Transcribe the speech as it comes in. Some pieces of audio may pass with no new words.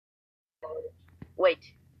Wait.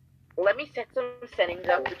 Let me set some settings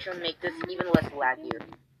up which will make this even less laggier.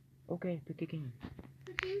 Okay, pick a game.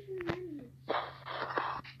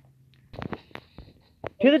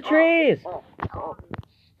 To the trees! Oh.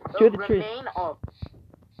 To the trees. Remain off.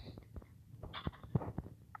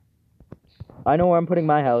 I know where I'm putting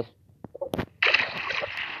my house.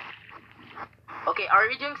 Okay, are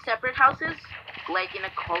we doing separate houses? Like in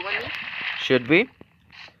a colony? Should we?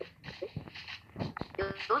 It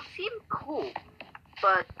would seem cool,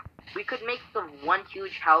 but we could make the one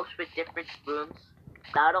huge house with different rooms.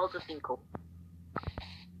 That would also seem cool.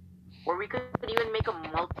 Or we could even make a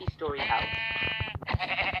multi-story house.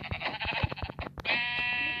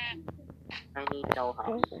 I need no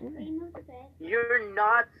house. You're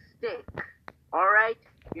not sick, alright?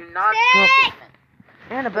 You're not sick!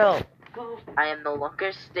 Annabelle! I am no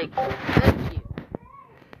longer sick. Thank you.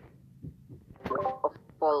 Of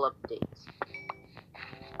full updates.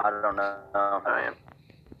 I don't know. I am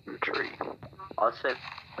tree. I'll say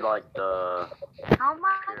like the How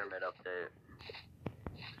much? pyramid update.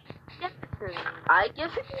 I guess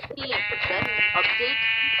the best update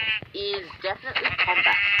is definitely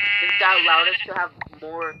combat, since that allowed us to have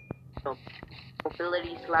more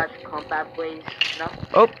mobility / combat ways, you know?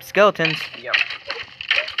 Oh, skeletons. Yep.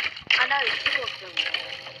 I know, two of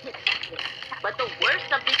them. But the worst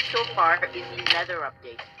update so far is the Nether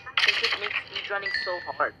update, since it makes speedrunning so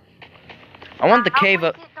hard. I want the How cave was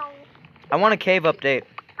up. it though? I want a cave update.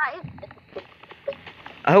 That is-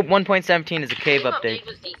 I hope 1.17 is a cave update. Update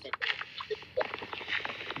was decent.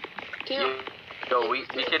 Yo, we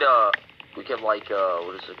could like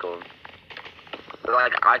what is it called?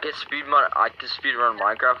 Like I could speedrun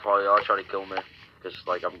Minecraft while y'all try to kill me, cause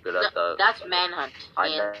like I'm good at that. That's manhunt, I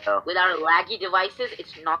and know. with our laggy devices,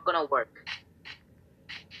 it's not gonna work.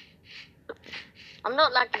 I'm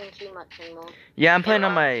not lagging too much anymore. Yeah, I'm playing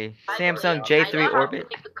on my Samsung I know J3 how Orbit.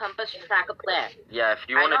 to make the compass track a player. Yeah, if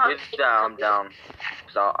you I wanna know how do to that, I'm down.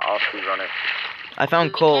 So I'll speedrun it. I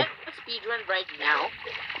found We coal. can't speedrun right now.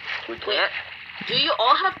 We can't. Do you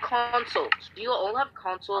all have consoles? Do you all have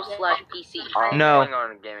consoles / PC? I'm No. playing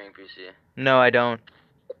on a gaming PC. No, I don't.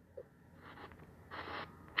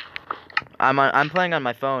 I'm playing on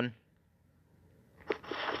my phone.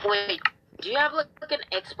 Wait, do you have like an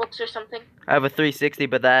Xbox or something? I have a 360,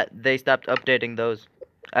 but they stopped updating those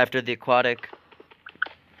after the aquatic.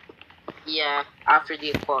 Yeah, after the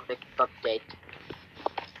aquatic update.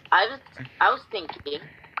 I was thinking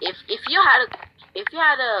if you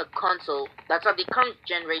had a console that's on the current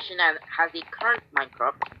generation and has the current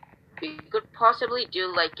Minecraft, you could possibly do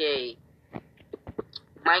like a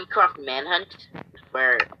Minecraft manhunt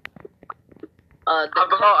where the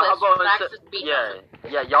compass tracks the speedrunner.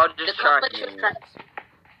 Yeah, y'all The just track compass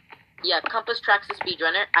me. compass tracks the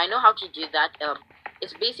speedrunner. I know how to do that.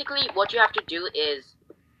 It's basically what you have to do is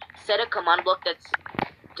set a command block that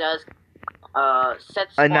does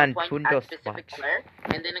set spawn point at specific square,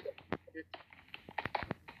 and then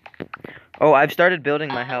Oh, I've started building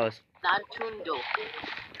my house. Nantundo.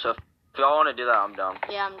 So if y'all wanna do that, I'm down.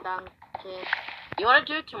 Yeah, I'm done. Cheers. You wanna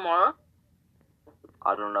do it tomorrow?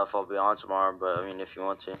 I don't know if I'll be on tomorrow, but I mean if you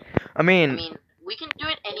want to. I I mean, mean, we can do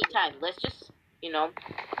it anytime. Let's just, get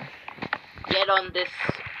on this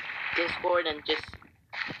Discord and just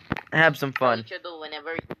have some tell fun. each other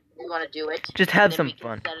whenever you wanna do it. Just have and then some we can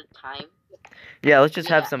fun. Set a time. Yeah, let's just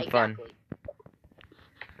have Yeah, some fun. exactly.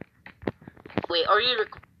 Wait, are you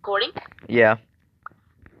recording? Yeah.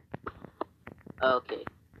 Okay.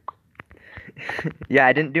 Yeah,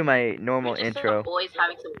 I didn't do my normal We just intro. Some boys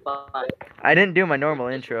having some fun. I didn't do my normal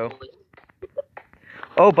Just intro. boys.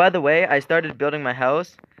 Oh, by the way, I started building my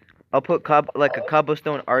house. I'll put like a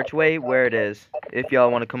cobblestone archway where it is, if y'all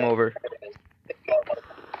want to come over.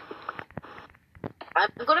 I'm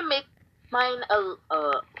gonna make mine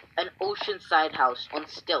an oceanside house on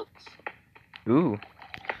stilts. Ooh.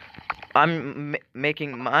 I'm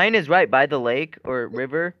making mine is right by the lake or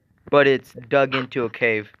river, but it's dug into a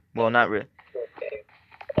cave. Well, not really.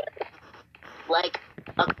 Like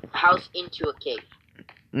a house into a cave.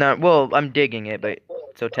 No, well, I'm digging it, but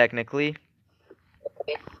so technically,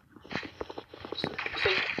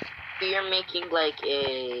 So you're making like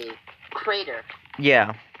a crater.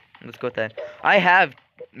 yeah. Let's go with that. I have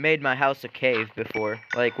made my house a cave before,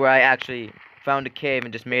 like where I actually found a cave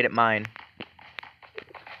and just made it mine.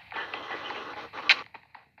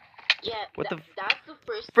 Yeah, What the that's the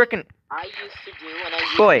first Frickin' thing I used to do when I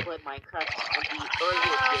used Boy. to play Minecraft on the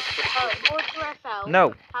earliest days. More to FL.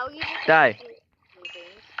 No, How are you just Die. making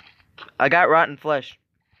things? I got rotten flesh.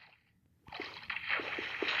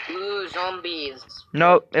 Ooh, zombies.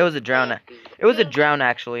 No, it was a drown. It was a drown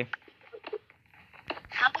actually.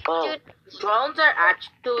 Oh, drones are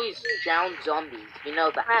actually drowned zombies. You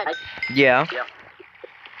know that. Right. Yeah.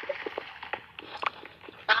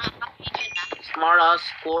 Smart ass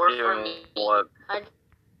score for You me. what?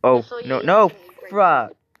 Oh, So no, you no, can break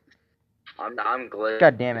fuck. I'm glad.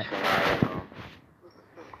 God damn it.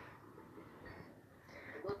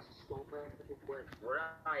 Where did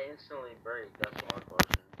I instantly break? That's my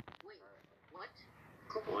question. Wait, what?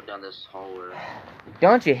 Go down this hallway.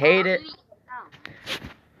 Don't you hate it?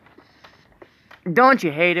 Don't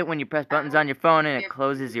you hate it when you press buttons on your phone and it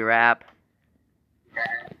closes your app?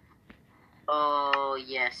 Oh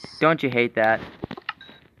yes. Don't you hate that?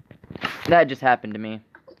 That just happened to me.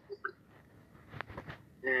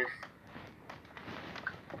 Ugh,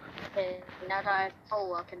 Okay, now that I have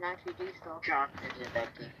full, I can actually do stuff. drowners in that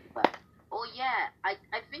game. But oh yeah, I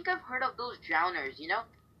think I've heard of those drowners. You know,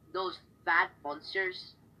 those fat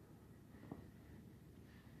monsters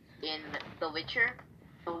in The Witcher,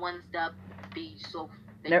 the ones that be so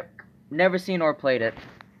thick. Nope. Never seen or played it.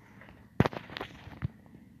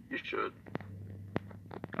 You should.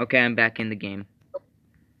 Okay, I'm back in the game.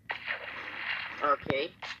 Okay.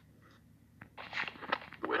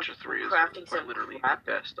 The Witcher 3 is Crafting quite some literally crap.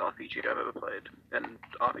 the best RPG I've ever played, and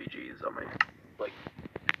RPGs are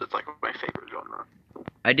it's like my favorite genre.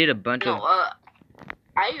 I did a bunch No, of...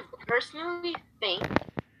 I personally think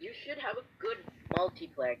you should have a good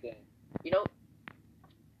multiplayer game. You know,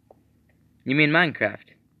 You mean Minecraft?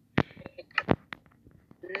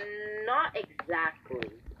 not exactly.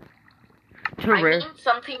 I Terraria. mean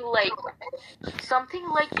something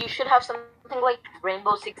like you should have something like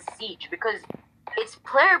Rainbow Six Siege because its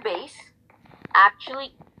player base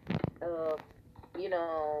actually, you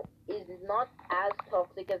know, is not as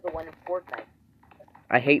toxic as the one in Fortnite.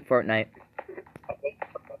 I hate Fortnite.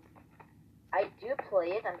 I do play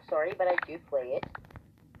it. I'm sorry, but I do play it.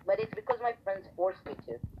 But it's because my friends forced me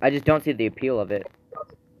to. I just don't see the appeal of it.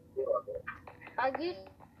 I used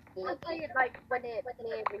to play it like when it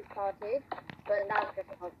restarted, but now it's just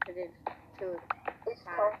considered too. It's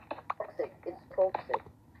toxic. It's toxic.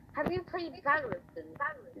 Have you played Valorant?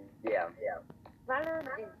 Yeah. Valorant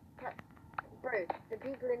is, bro. The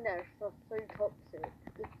people in there are so toxic.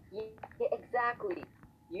 Yeah, exactly.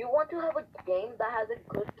 You want to have a game that has a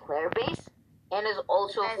good player base and is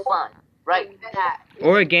also Yes. fun, right? That.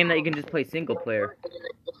 Or a game that you can just play single player.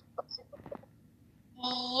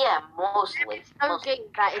 Yeah, mostly. No game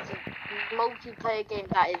that is a multiplayer game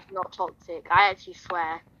that is not toxic. I actually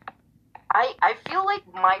swear. I feel like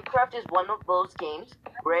Minecraft is one of those games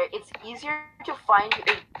where it's easier to find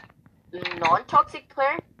a non-toxic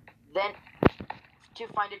player than to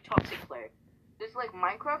find a toxic player. Just like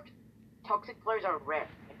Minecraft, toxic players are rare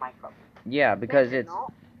in Minecraft. Yeah, because They're it's...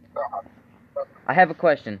 not. I have a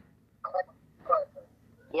question.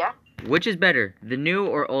 Yeah? Which is better, the new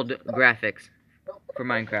or old graphics for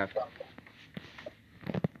Minecraft?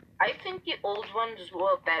 I think the old ones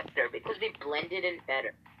were better because they blended in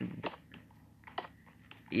better.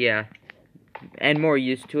 Yeah. And more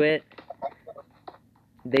used to it.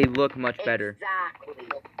 They look much better. Exactly.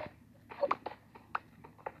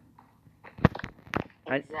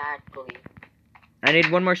 I- Exactly. I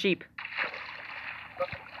need one more sheep.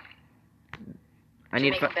 I Did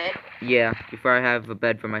need... you make a bed? Yeah, before I have a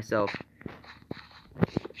bed for myself.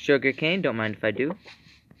 Sugar cane, don't mind if I do.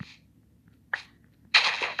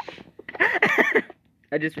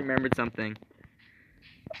 I just remembered something.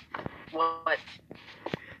 What?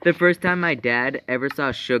 The first time my dad ever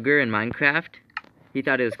saw sugar in Minecraft, he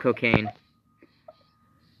thought it was cocaine.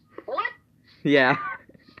 What? Yeah.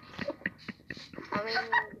 I mean,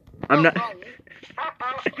 I'm not... wrong.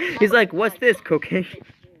 He's like, what's this, cocaine?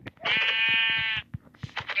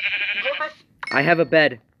 What? I have a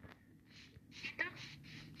bed.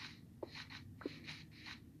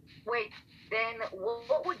 Wait, then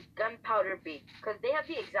what would gunpowder be? Because they have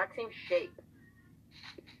the exact same shape.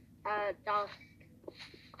 Dust.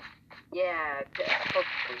 Yeah,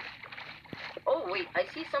 hopefully. Oh wait, I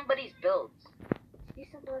see somebody's builds.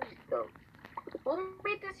 Who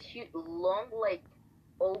made this huge, long, like,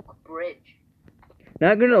 oak bridge?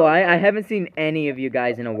 Not gonna lie, I haven't seen any of you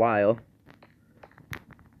guys in a while.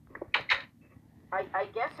 I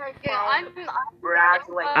guess I Yeah, found I'm Brad's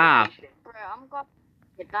like Ah. location. bro. I'm going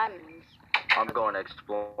to get diamonds. I'm going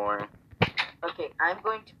exploring. Okay, I'm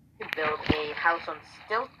going to build a house on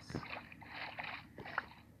stilts.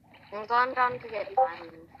 I'm going down to get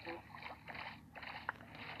diamonds.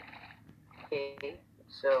 Okay,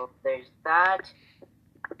 so there's that.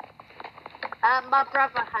 My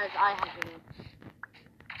brother has. I haven't.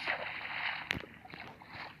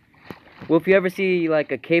 Well, if you ever see,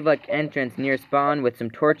 like, a cave-like entrance near spawn with some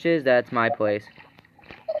torches, that's my place.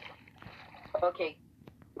 Okay,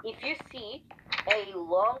 if you see a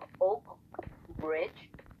long oak bridge,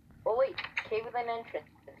 oh wait, cave with an entrance,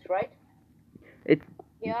 right?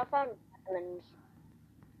 Yeah, I found diamonds.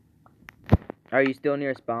 Are you still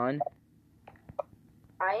near spawn?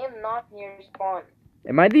 I am not near spawn.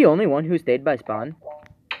 Am I the only one who stayed by spawn?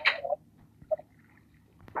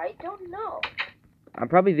 I don't know. I'm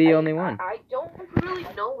probably the only one. I don't really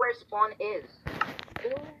know where spawn is.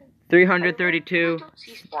 I 332, really don't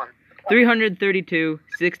see spawn. 332,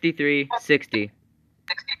 63, 60.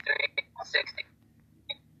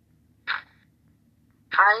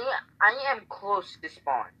 I am close to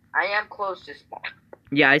spawn. I am close to spawn.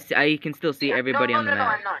 Yeah, I can still see everybody no, on the no,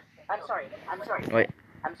 map. No, I'm not. I'm sorry. I'm sorry. Wait.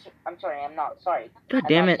 I'm sorry. I'm not. Sorry. God I'm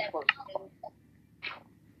damn not it. close.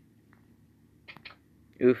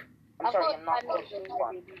 Oof. I'm sorry. I'm not close to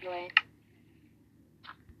spawn.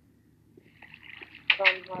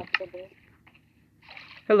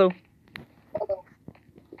 Hello.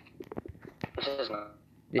 This is nice.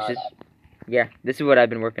 This is, yeah, this is what I've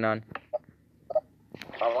been working on.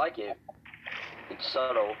 I like it. It's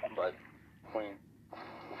subtle, but clean.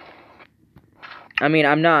 I mean,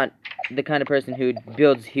 I'm not the kind of person who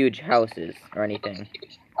builds huge houses or anything.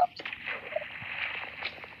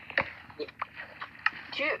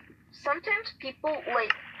 Sometimes people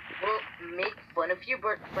like will make fun of you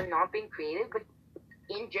for not being creative, but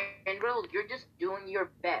in general, you're just doing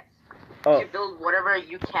your best to build whatever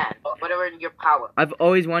you can, whatever in your power. I've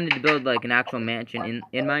always wanted to build like an actual mansion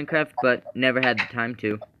in Minecraft, but never had the time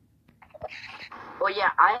to. Oh yeah,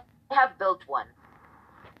 I have built one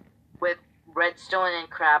with redstone and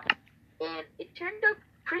crap, and it turned out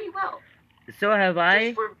pretty well. So have I.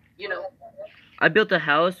 Just for, you know. I built a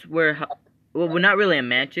house where, well, not really a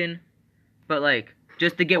mansion, but like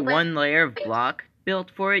just to get one layer of block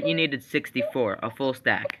built for it, you needed 64, a full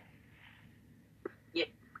stack.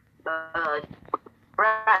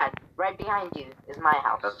 Brad, right behind you is my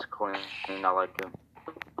house. That's clean. I like it.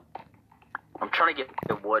 I'm trying to get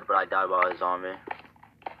the wood, but I died by a zombie.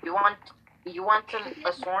 You want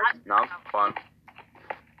a sword? No, I'm fine.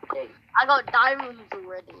 Okay. I got diamonds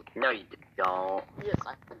already. No, you don't. Yes,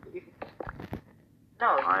 I do.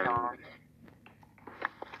 No, you I'm- don't.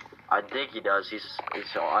 I think he does.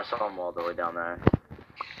 I saw him all the way down there.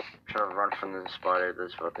 Trying to run from the spider.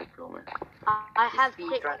 That's what they kill me. I have Speed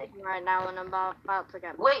 6 running. right now, and I'm about to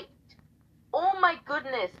get. Wait. Oh my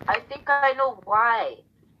goodness. I think I know why.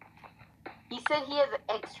 He said he has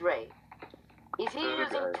X-ray. Is he Who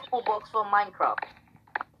using does? Toolbox for Minecraft?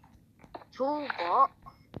 Toolbox.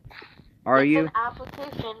 Are it's you? an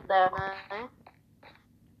application that No.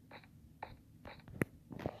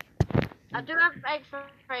 I do have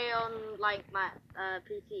X-ray on like my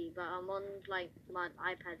PC, but I'm on like my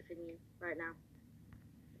iPad thingy right now.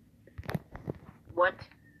 what?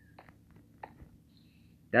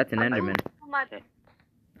 That's an Enderman. On my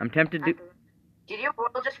I'm tempted to. Did your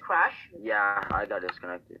world just crash? Yeah, I got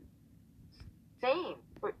disconnected. Same.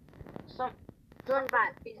 Join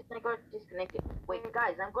back. I got disconnected. Wait,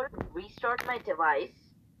 guys, I'm going to restart my device.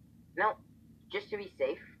 No, just to be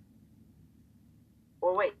safe.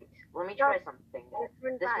 Or wait, let me try something.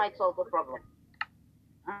 This might solve the problem.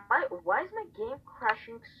 Why is my game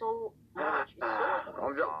crashing so much? It's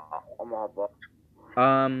I'm all booked.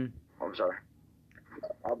 Um, I'm sorry.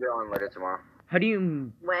 I'll be on later tomorrow. how do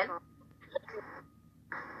you? When?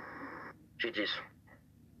 GG's.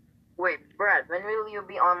 Wait, Brad, when will you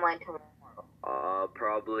be online tomorrow?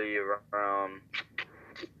 Probably around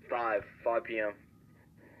 5 p.m.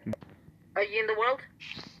 Are you in the world?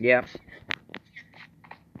 Yeah.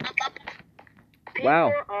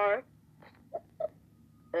 Wow.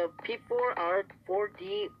 P4R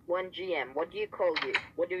 4D 1GM. What do you call you?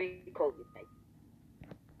 What do we call you, mate?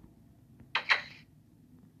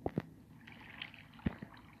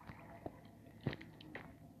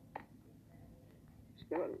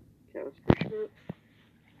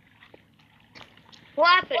 What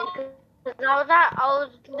happened? Because I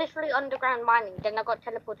was literally underground mining. Then I got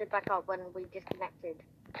teleported back up when we disconnected.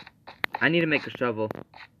 I need to make a shovel.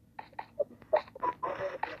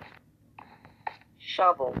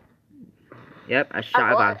 Shovel. Yep, a I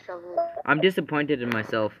shovel. got a shovel. I'm disappointed in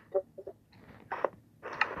myself.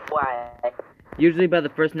 Why? Usually by the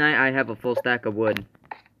first night, I have a full stack of wood.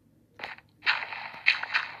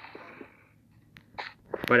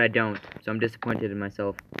 But I don't, so I'm disappointed in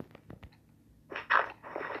myself.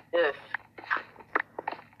 Ugh.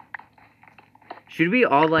 Should we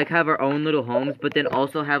all, like, have our own little homes, but then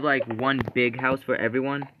also have, like, one big house for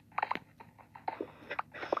everyone?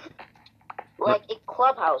 Like a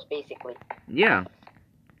clubhouse, basically. Yeah.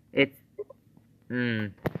 It's...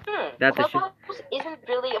 That's a show. Clubhouse isn't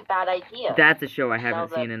really a bad idea. That's a show I haven't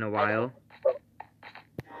that seen in a while.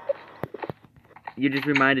 You just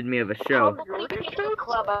reminded me of a show. Probably we can do a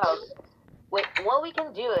clubhouse. Wait, what we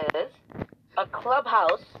can do is a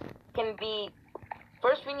clubhouse can be.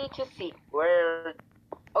 First, we need to see we're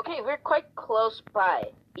quite close by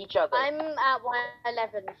each other. I'm at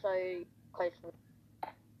 111, so close.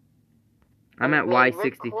 I'm at We're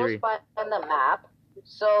Y63. close by on the map.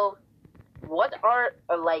 So, what our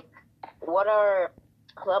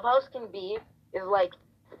clubhouse can be is like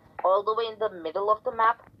all the way in the middle of the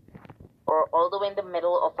map, or all the way in the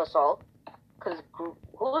middle of us all. Cause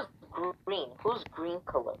who's green? Who's green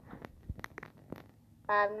color?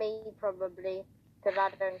 Me probably, because I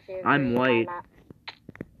don't see. a I'm green on white. map.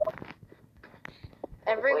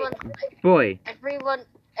 Everyone. Boy. Everyone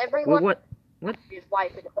What? is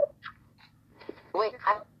white. Wait,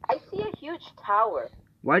 I see a huge tower.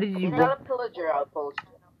 Why did you? Is that a pillager outpost?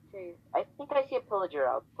 I think I see a pillager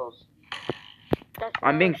outpost.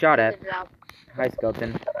 I'm being shot at. Hi,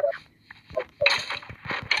 skeleton.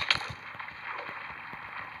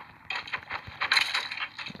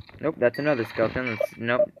 Nope, that's another skeleton.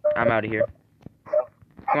 Nope, I'm out of here.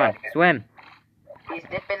 Come on, swim. He's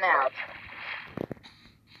dipping out.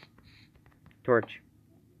 Torch.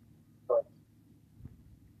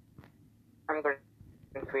 I'm going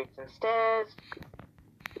to create some stairs.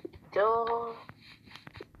 Door.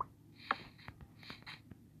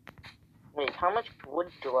 Wait, how much wood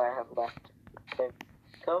do I have left? There we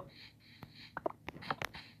go.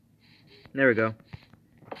 There we go.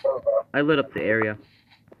 I lit up the area.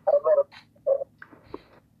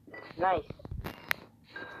 Nice.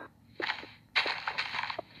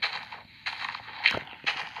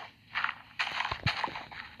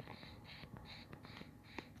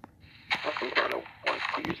 I'm kind of want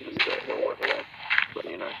to use this to go work away, but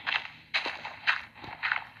you know.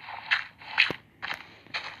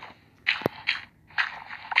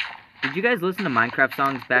 Did you guys listen to Minecraft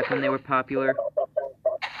songs back when they were popular?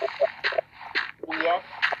 Yes,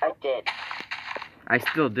 I did. I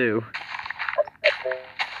still do.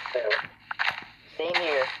 Same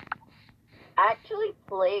here. Actually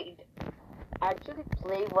played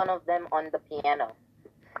one of them on the piano.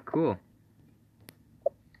 Cool.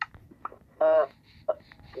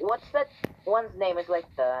 What's that one's name? It's like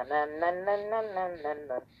the na na na na na na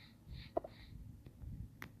na.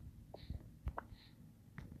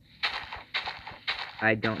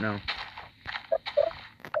 I don't know.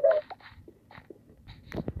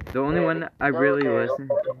 The only one I really listen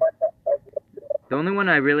to. The only one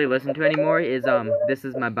I really listen to anymore is This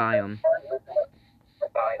Is My Biome.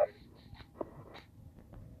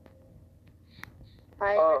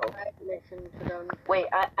 Oh. I listen to them. Wait,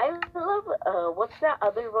 I love what's that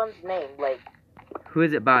other one's name? Like Who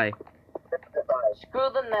is it by? Screw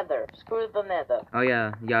the Nether. Screw the Nether. Oh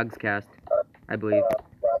yeah, Yogscast, I believe.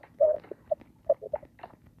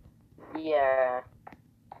 Yeah.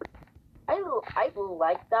 I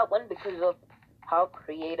like that one because of how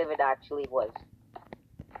creative it actually was.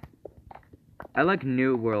 I like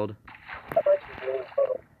New World.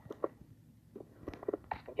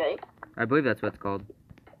 Okay. I believe that's what it's called.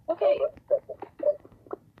 Okay.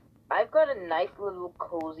 I've got a nice little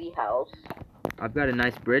cozy house. I've got a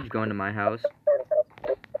nice bridge going to my house.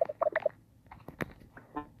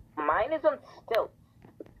 Mine is on stilts.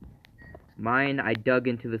 Mine, I dug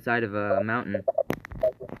into the side of a mountain.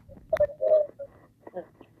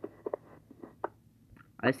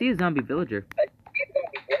 I see a zombie villager.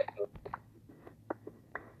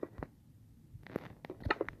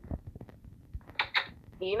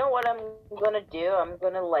 You know what I'm gonna do? I'm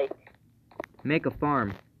gonna like Make a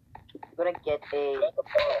farm. I'm gonna get a.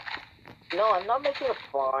 No, I'm not making a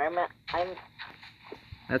farm.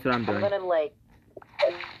 That's what I'm I'm doing. gonna like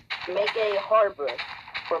make a harbor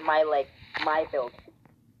for my build.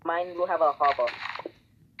 Mine will have a harbor,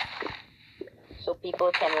 so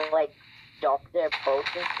people can like dock their boats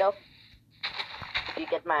and stuff. You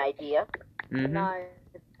get my idea? Mm-hmm. No.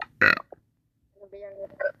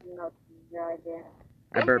 Not your idea.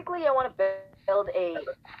 I burped. Basically, I want to build a.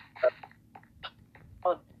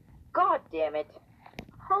 Oh, god damn it!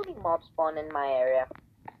 How many mobs spawn in my area?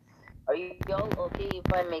 Are you all okay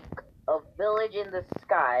if I make a village in the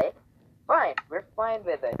sky? Fine, we're fine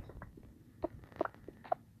with it.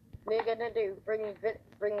 What are you gonna do? Bring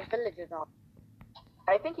villagers on.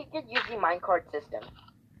 I think you could use the minecart system.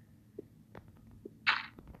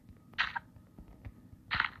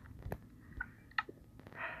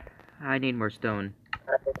 I need more stone.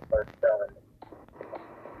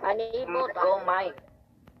 I need more Go mine.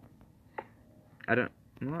 I don't.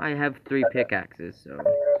 Well, I have 3 pickaxes, so.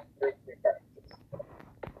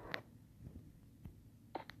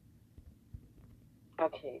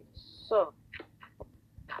 Okay, so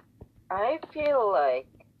I feel like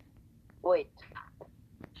wait,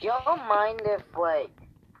 do y'all mind if like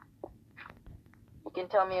you can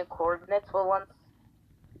tell me your coordinates for once?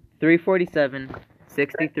 347,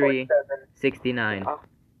 63, 69.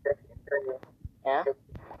 Yeah?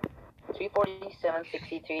 347,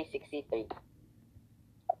 63, 63.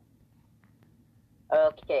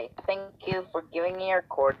 Okay, thank you for giving me your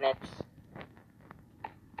coordinates.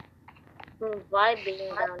 I'm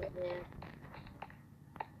vibing down here.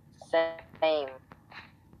 Same.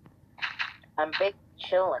 I'm big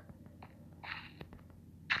chillin'.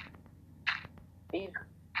 Are you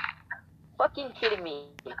fucking kidding me?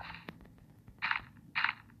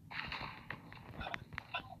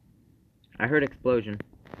 I heard explosion.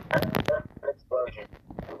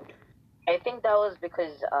 I think that was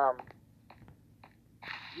because,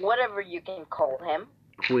 whatever you can call him,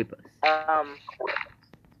 Quibus.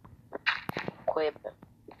 Quib.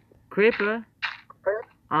 Creeper.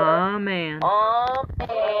 Aw, man. Oh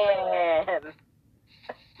man!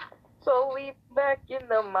 So we back in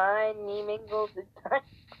the mine, memeing all the time.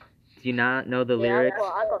 Do you not know the Yeah, lyrics?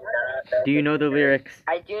 I got Do you know the lyrics?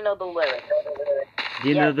 I do know the lyrics. Do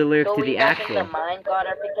you know Yes, the lyrics so to we the back in the actual? mine, got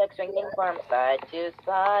our pickaxe swinging from side to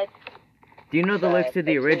side. Do you know the lyrics to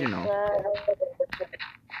the side original? side.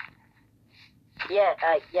 Yeah,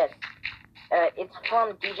 yes. It's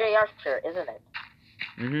from DJ Usher, isn't it?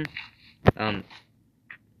 Mm-hmm.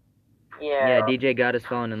 Yeah, DJ got us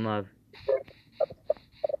falling in love.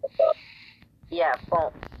 Yeah,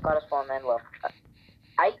 got us falling in love.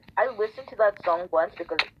 I listened to that song once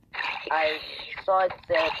because I saw it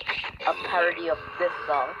said a parody of this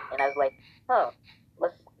song, and I was like, huh,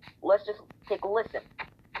 let's just take a listen.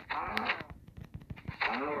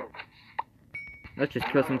 Let's just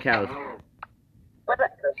kill some cows. But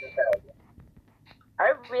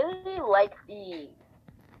I really like the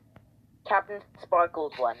Captain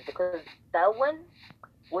Sparkles one because that one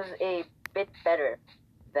was a bit better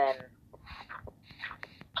than.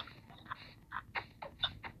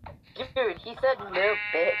 Dude, he said no,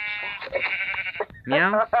 bitch.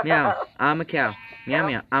 Meow, meow, I'm a cow. Meow,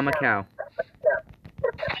 meow, I'm a cow.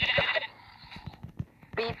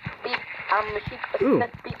 Beep, beep, I'm a sheep. Ooh.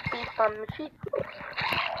 Beep, beep, I'm a sheep.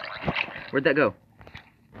 Where'd that go?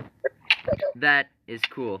 That is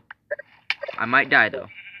cool. I might die, though.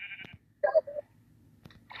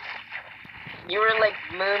 You were like,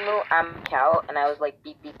 moo moo, I'm a cow, and I was like,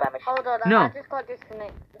 beep, beep, I'm a sheep. Hold on, No. I just got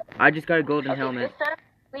disconnected. I just got a golden Okay, helmet. this time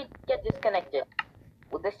we get disconnected.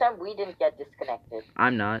 Well, this time we didn't get disconnected.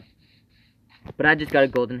 I'm not. But I just got a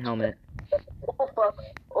golden helmet. Oh fuck,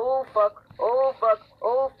 oh fuck, oh fuck,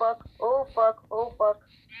 oh fuck, oh fuck, oh fuck.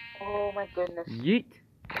 Oh my goodness. Yeet.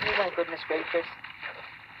 Oh my goodness gracious.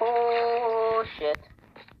 Oh shit.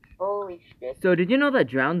 Holy shit. So, did you know that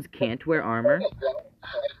drowns can't wear armor?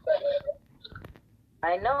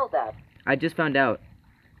 I know that. I just found out.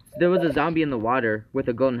 There was a zombie in the water with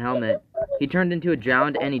a golden helmet. He turned into a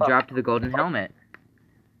drowned and he dropped the golden helmet.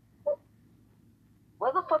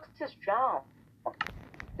 Where the fuck is this drown?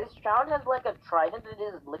 This drown has like a trident that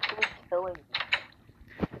is literally killing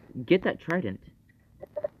me. Get that trident.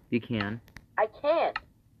 You can. I can't.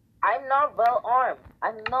 I'm not well armed.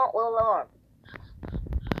 I'm not well armed.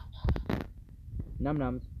 Num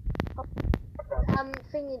nums.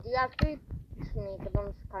 Thingy, do you have food for me? Because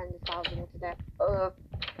I'm kind of starving to death.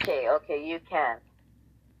 Okay, you can.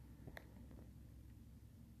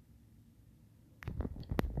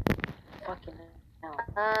 Fucking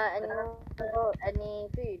hell. Any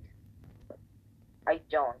food? I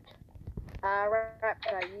don't.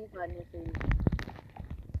 Raptor, you got any food?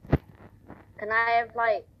 Can I have,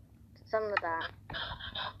 like, some of that?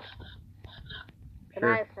 Can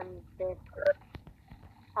Sure. I have some of this?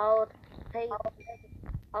 I'll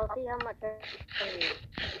see how much I need.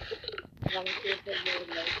 I'm super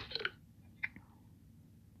low.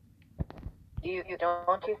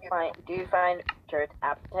 Do you find dirt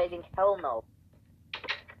appetizing? Hell no.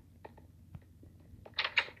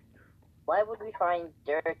 Why would we find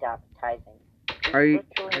dirt appetizing? There's Are you-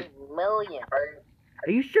 literally millions.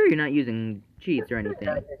 Are you sure you're not using cheats or anything?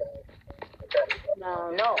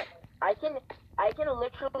 No, I can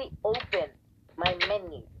literally open my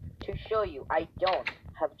menu to show you I don't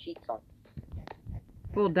have cheats on.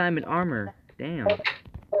 Full diamond armor. Damn.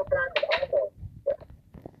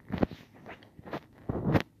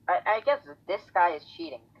 I guess this guy is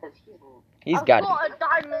cheating because He's I've got got a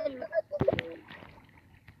diamond.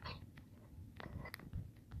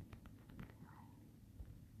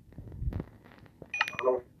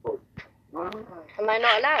 Am I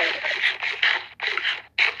not allowed?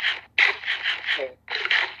 Okay.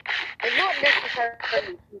 It's not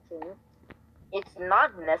necessarily cheating. It's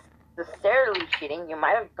not necessarily cheating. You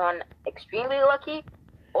might have gone extremely lucky,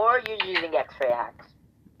 or you're using X-ray hacks.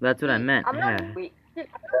 That's what I meant. I'm not- Yeah.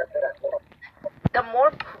 The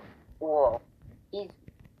more, whoa, he's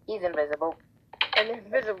invisible. An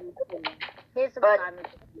invisible thing. Here's some But- diamonds.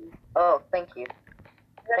 Oh, thank you.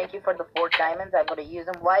 Thank you for the 4 diamonds. I'm gonna use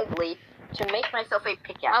them wisely to make myself a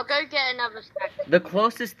pickaxe. I'll go get another stack. The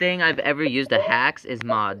closest thing I've ever used to hacks is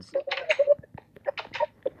mods.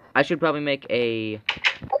 I should probably make a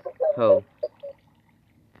hoe.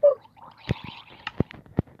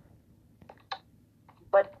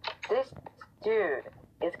 But this dude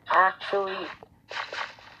is actually,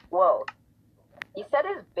 whoa. He set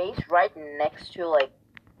his base right next to, like,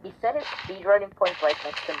 he set his speedrunning point right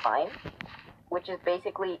next to mine, which is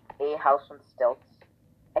basically a house on stilts.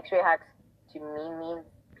 X-ray hacks to me means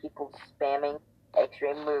people spamming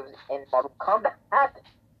X-ray moves in Mortal Kombat.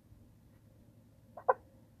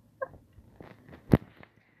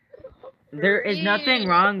 There is nothing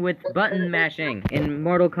wrong with button mashing in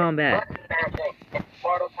Mortal Kombat.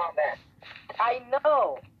 I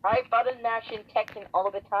know. I button mash in Tekken all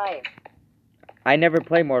the time. I never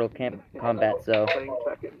play Mortal Kombat, so. Playing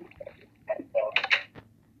Tekken.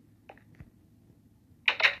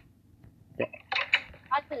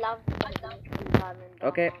 I love diamond.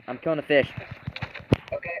 Okay, I'm killing a fish.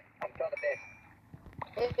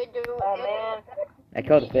 Oh man, I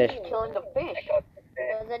killed a fish. he's killing the fish.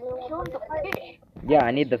 Does anyone Killing the fish. Yeah,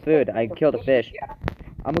 I need the food. I killed a fish.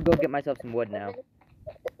 I'm gonna go get myself some wood now.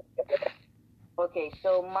 Okay,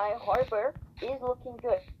 so my harbor is looking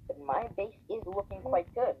good. My base is looking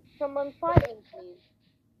quite good. Someone fighting, please.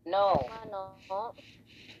 No, Why not?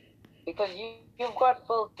 because you've got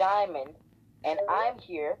full diamond, and I'm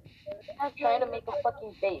here trying to make a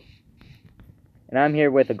fucking base. And I'm here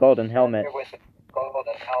with a golden helmet.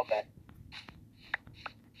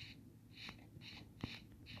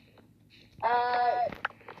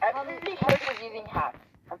 I'm pretty sure he's using hacks.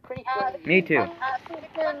 I'm pretty sure he's Me using too. hacks. I'm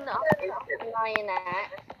thinking of lying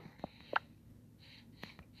at.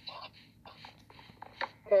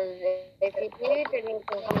 Because if you do, then you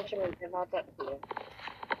can punishment and I'll talk to you.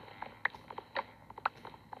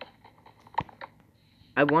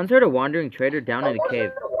 I once heard a wandering trader down in a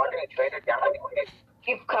cave.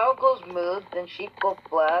 If cow goes moo, then sheep go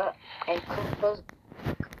blah, and cook goes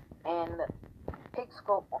and pigs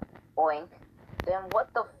go oink, then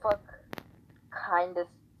what the fuck kind of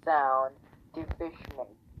sound do fish make?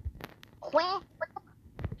 Quack.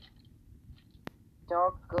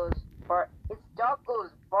 Dog goes bark. It's dog goes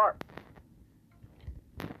bark.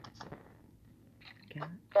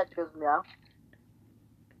 Cat goes meow.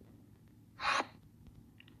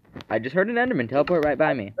 I just heard an Enderman teleport right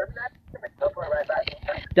by me.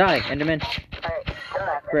 Die, Enderman. Alright, come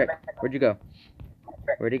back. Frick, where'd you go?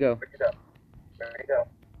 Where'd he go?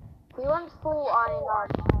 We want full iron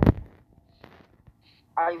armor.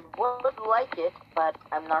 I would like it, but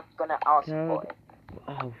I'm not gonna ask for it.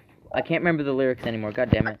 Oh, I can't remember the lyrics anymore. God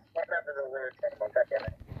damn it.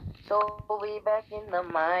 So we back in the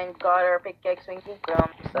mine, got our pickaxe swinging from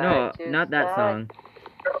side No, to not that side. song.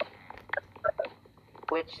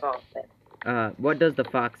 Which song then? What does the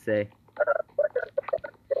fox say?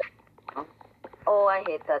 Oh, I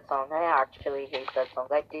hate that song. I actually hate that song.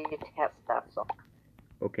 I detest that song.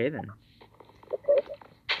 Okay then.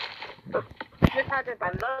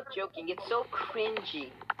 I'm not joking. It's so cringy.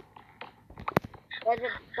 There's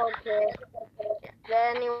a dog here.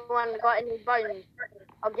 Has anyone got any bones?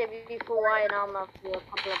 I'll give you full iron armor for a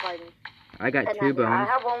couple of bones. I got And 2 I bones. I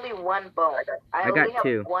have only 1 bone. I got only have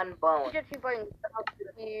 2. 1 bone. You get 2 bones. I'll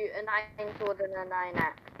give you an iron sword and an iron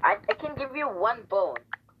axe. I can give you 1 bone.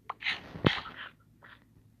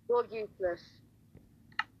 You're useless.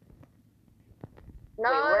 Wait,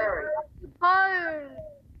 No. where are Bones.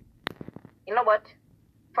 You know what?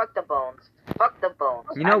 Fuck the bones. Fuck the bones.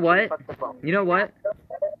 You know what? Fuck the bones. You know what?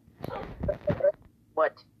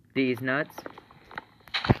 What? These nuts.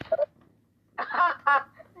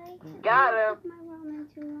 Got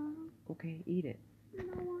him. Okay, eat it.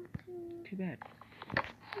 Too bad.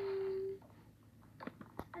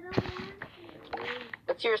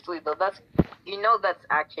 But seriously though, that's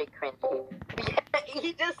actually cringy.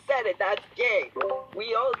 He just said it. That's gay.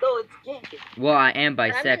 We all know it's gay. Well, I am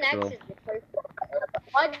Diamond bisexual. X is the first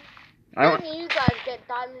one. I Why don't. don't you guys get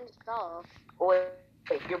diamond stars? Oh,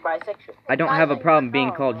 wait, you're bisexual. I don't have a problem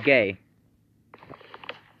being called gay.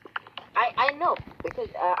 I know because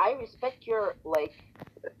I respect your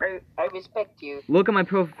I respect you Look at my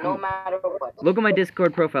no matter what. Look at my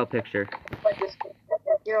Discord profile picture.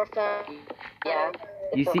 You're a fan. Yeah.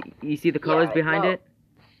 You see the colors I behind know. it?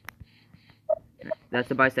 That's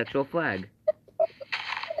the bisexual flag.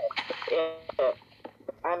 Yeah,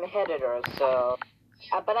 I'm hetero, so.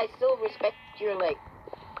 But I still respect your like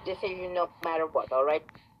decision no matter what. All right.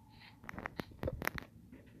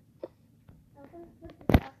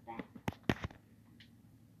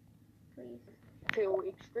 Please. Feel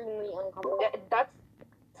extremely uncomfortable.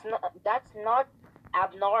 That's not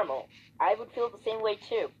abnormal. I would feel the same way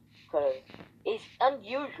too, because it's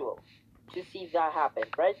unusual to see that happen,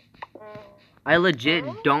 right? I legit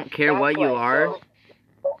don't care That's what you why, are,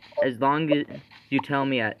 so- as long as you tell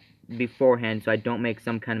me beforehand so I don't make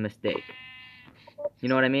some kind of mistake. You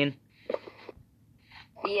know what I mean?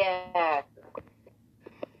 Yeah.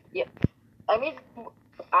 Yeah. I mean,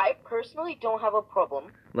 I personally don't have a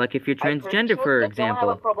problem. Like if you're I transgender, for personally don't have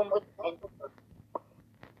a example. problem with.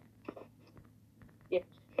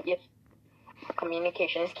 Yes.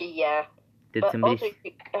 Communication is key. Yeah. Did But somebody?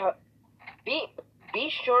 also, be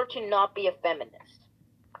sure to not be a feminist.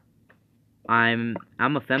 I'm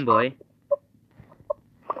a femboy.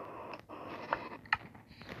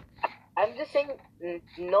 I'm just saying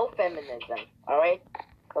no feminism, alright?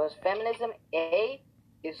 Because feminism, A,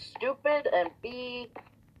 is stupid, and B,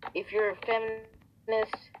 if you're a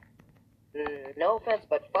feminist, no offense,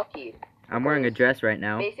 but fuck you. I'm wearing a dress right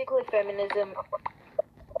now. Basically, feminism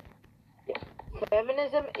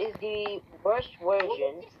is the worst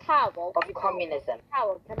version Towel. of communism.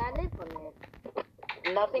 Towel. Can I live on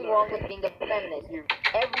it? Nothing wrong with being a feminist.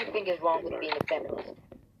 Everything is wrong with being a feminist.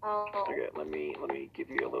 Oh. Okay, let me give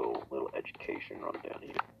you a little education rundown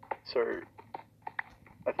here. So,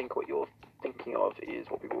 I think what you're thinking of is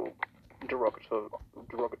what people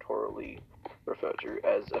derogatorily refer to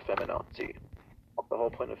as a feminazi. The whole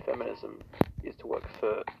point of feminism is to work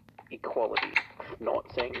for equality,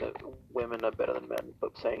 not saying that women are better than men,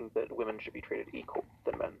 but saying that women should be treated equal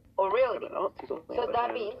than men. Oh, really? Feminazis, on the So other that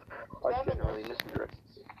hand, means are generally feminists.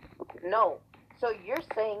 misandrists. No. So you're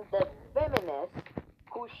saying that feminists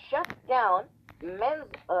who shut down men's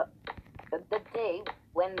the day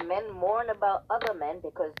when men mourn about other men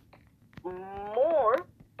because more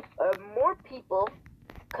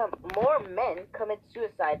more men commit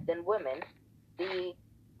suicide than women. The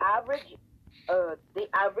average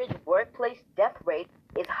workplace death rate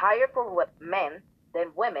is higher for men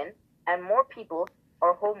than women, and more people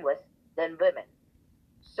are homeless than women.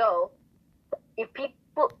 So, if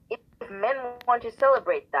men want to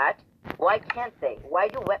celebrate that, why can't they? Why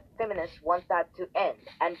do feminists want that to end?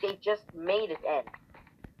 And they just made it end.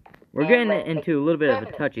 We're And, getting like, into a little bit of a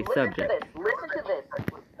feminists, touchy subject. Listen to this.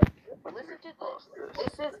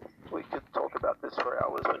 This is We could talk about this for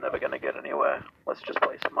hours. We're never gonna get anywhere. Let's just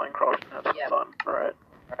play some Minecraft and have some fun. All right.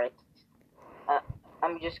 alright.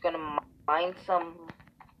 I'm just gonna mine some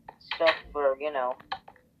stuff for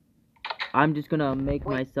I'm just gonna make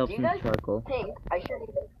Wait, myself do you some guys charcoal. think I should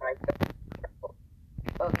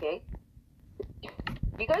Okay. Do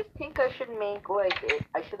you guys think I should make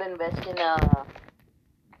I should invest in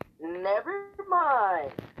never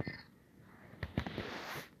mind.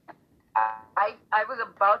 I was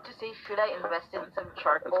about to say should I invest in some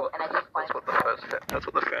charcoal and I just find That's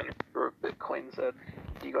what the fan group Bitcoin said.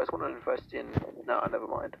 Do you guys want to invest in? No, never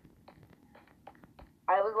mind.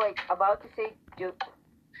 I was like about to say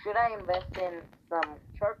should I invest in some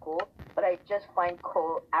charcoal, but I just find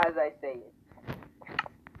coal as I say it.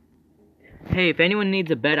 Hey, if anyone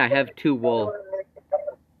needs a bed, I have 2 wool.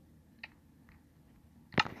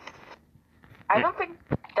 I don't think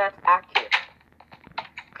that's accurate.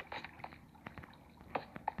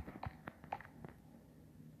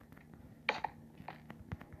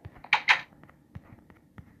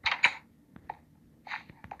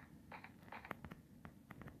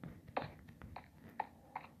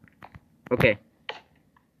 Okay.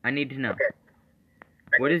 I need to know.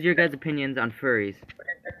 What is your guys' opinions on furries?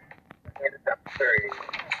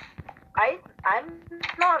 I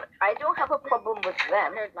don't have a problem with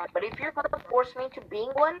them, but if you're gonna force me to being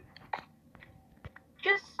one,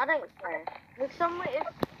 just I don't care.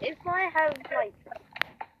 If I have like,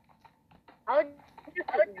 I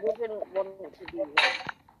wouldn't want to be one.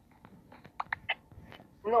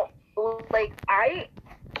 no, like I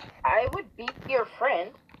would be your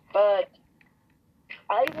friend, but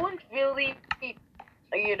I wouldn't really,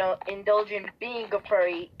 indulge in being a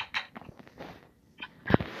furry.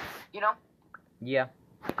 You know, Yeah.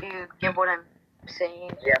 if you get what I'm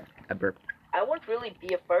saying. I burped. I won't really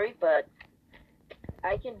be a furry, but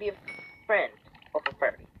I can be a friend of a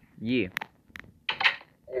furry. Yeah.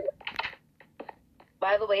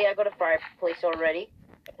 By the way, I got a fireplace already.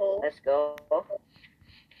 Let's go.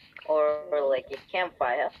 Or like a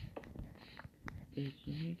campfire.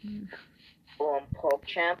 Boom.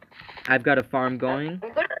 PogChamp. I've got a farm going.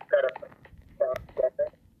 I'm gonna.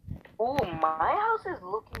 Ooh, my house is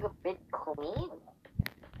looking a bit clean.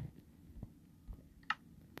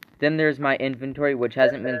 Then there's my inventory, which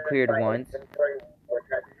hasn't been cleared once.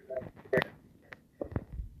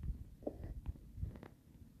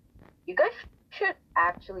 You guys should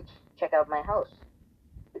actually check out my house.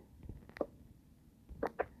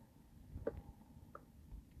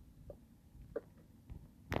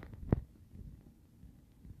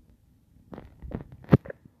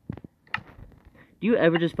 Do you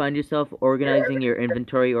ever just find yourself organizing your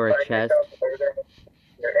inventory or a chest?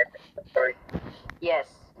 Yes,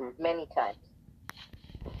 many times.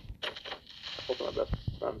 Also, my best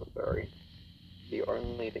friend Barry. The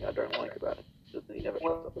only thing I don't like about it is that he never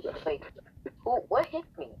shuts up about it. Wait, what hit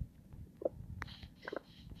me?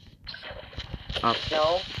 Up.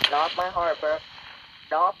 No, not my harbor.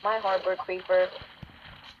 Not my harbor creeper.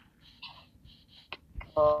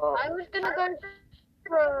 Oh, I was gonna go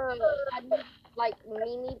for like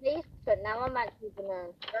mini base, but now I'm actually gonna.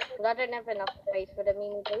 Cause I don't have enough space for the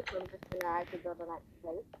mini base, so I'm just gonna actually build an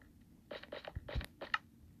actual place.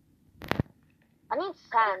 I need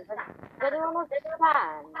sand. Does anyone want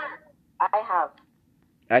sand? I have.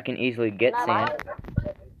 I can easily get sand.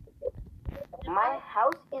 My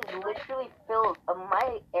house is literally filled.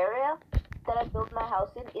 My area that I built my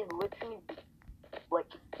house in is literally like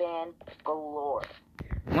sand galore.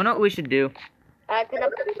 You know what we should do? I can.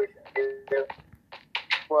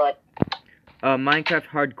 What? Minecraft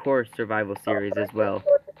Hardcore Survival Series as well.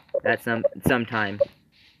 At some time.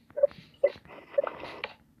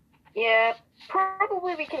 Yeah,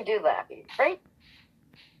 probably we can do that, right?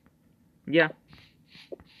 Yeah.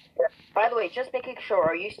 By the way, just making sure,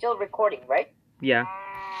 are you still recording, right? Yeah.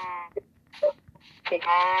 Okay.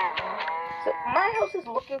 So my house is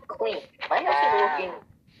looking clean. My house is looking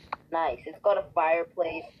nice. It's got a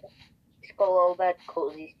fireplace. It's got all that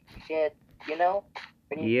cozy shit, you know?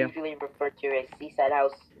 When you Yeah. usually refer to a seaside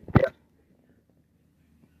house.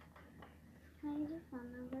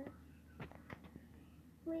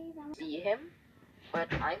 See him?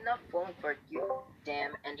 But I'm not falling for you,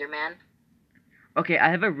 damn Enderman. Okay, I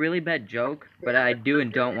have a really bad joke, but I do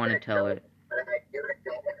and don't want to tell it.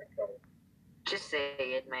 Just say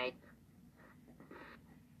it, mate.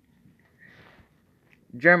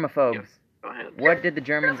 Germaphobes. Go ahead. What did the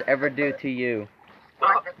Germans ever do to you?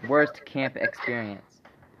 Worst camp experience.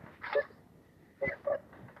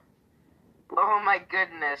 Oh my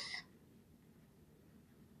goodness.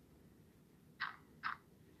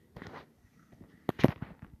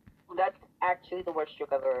 That's actually the worst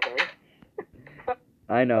joke I've ever heard.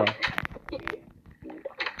 I know.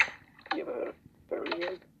 You ever heard of fairy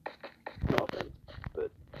egg? No offense,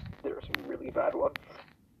 but there are some really bad ones.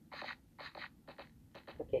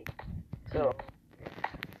 Okay, so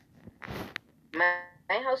my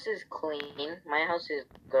house is clean. My house is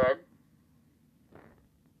good.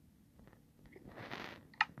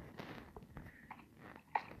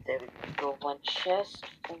 There we go. One chest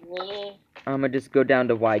for me. I'm gonna just go down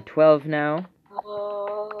to Y12 now.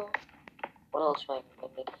 What else am I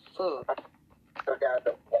gonna make? Food.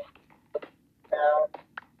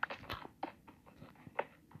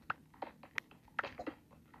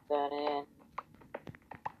 That in.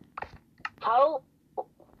 How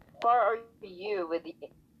far are you with the,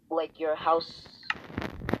 like your house?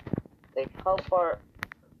 Like how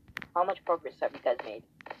much progress have you guys made?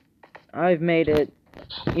 I've made it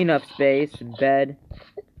enough space, bed,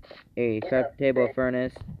 a craft table, a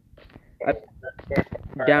furnace. I've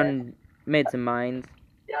made some mines.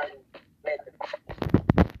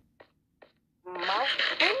 Mine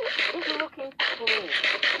is looking clean.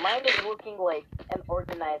 Mine is looking like an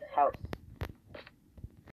organized house.